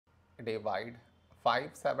divide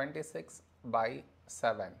 576 by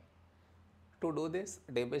 7. To do this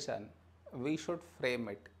division, we should frame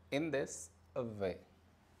it in this way.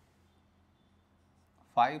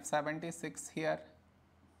 576 here,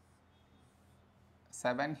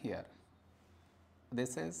 7 here.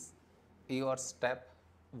 This is your step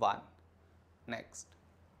 1. Next,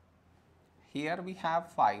 here we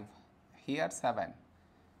have 5, here 7.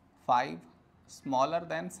 5 smaller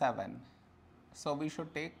than 7. So we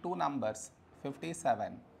should take two numbers,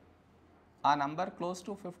 57. A number close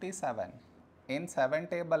to 57 in 7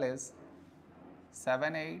 table is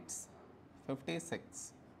 7 8s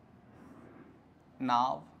 56.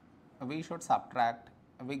 Now we should subtract,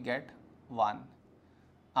 we get 1.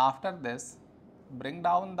 After this, bring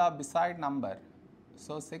down the beside number,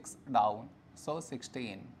 so 6 down, so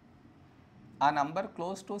 16. A number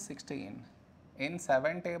close to 16 in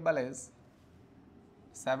 7 table is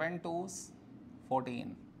 7 2s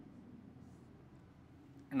 14.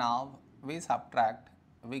 Now we subtract,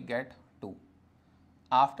 we get 2.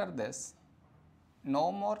 After this,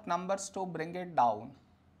 no more numbers to bring it down.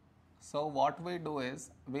 So what we do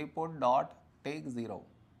is, we put dot, take 0.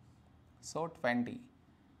 So 20.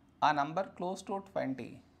 A number close to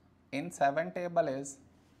 20 in 7 table is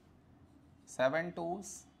 7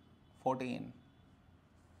 2s 14.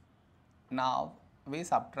 Now we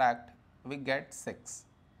subtract, we get 6.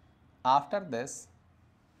 After this,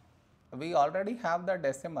 we already have the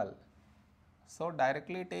decimal, so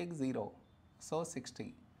directly take 0, so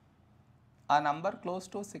 60. A number close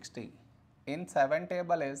to 60 in 7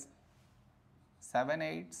 table is 7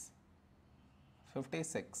 8s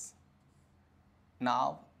 56.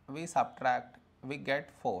 Now we subtract, we get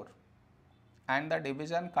 4, and the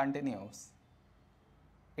division continues.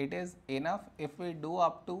 It is enough if we do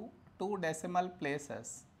up to 2 decimal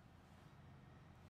places.